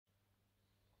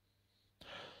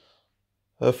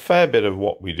A fair bit of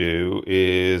what we do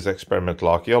is experimental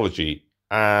archaeology,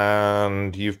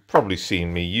 and you've probably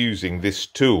seen me using this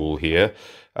tool here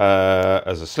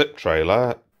as a slip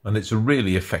trailer. And it's a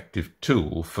really effective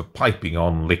tool for piping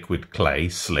on liquid clay,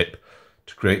 slip,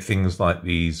 to create things like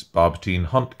these barbotine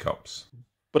hunt cups.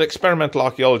 But experimental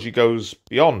archaeology goes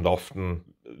beyond often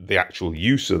the actual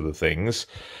use of the things.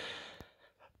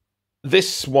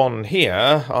 This one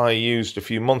here I used a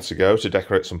few months ago to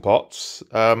decorate some pots,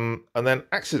 and then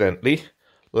accidentally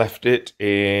left it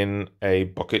in a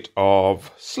bucket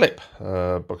of slip,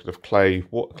 a bucket of clay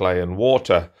and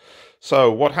water.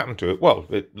 So what happened to it? Well,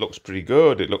 it looks pretty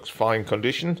good, it looks fine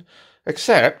condition,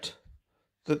 except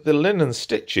that the linen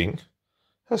stitching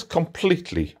has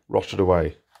completely rotted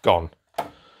away, gone,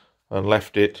 and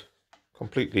left it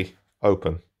completely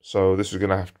open. So this is going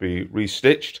to have to be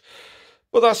restitched.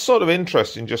 But that's sort of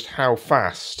interesting, just how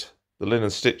fast the linen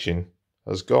stitching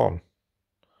has gone.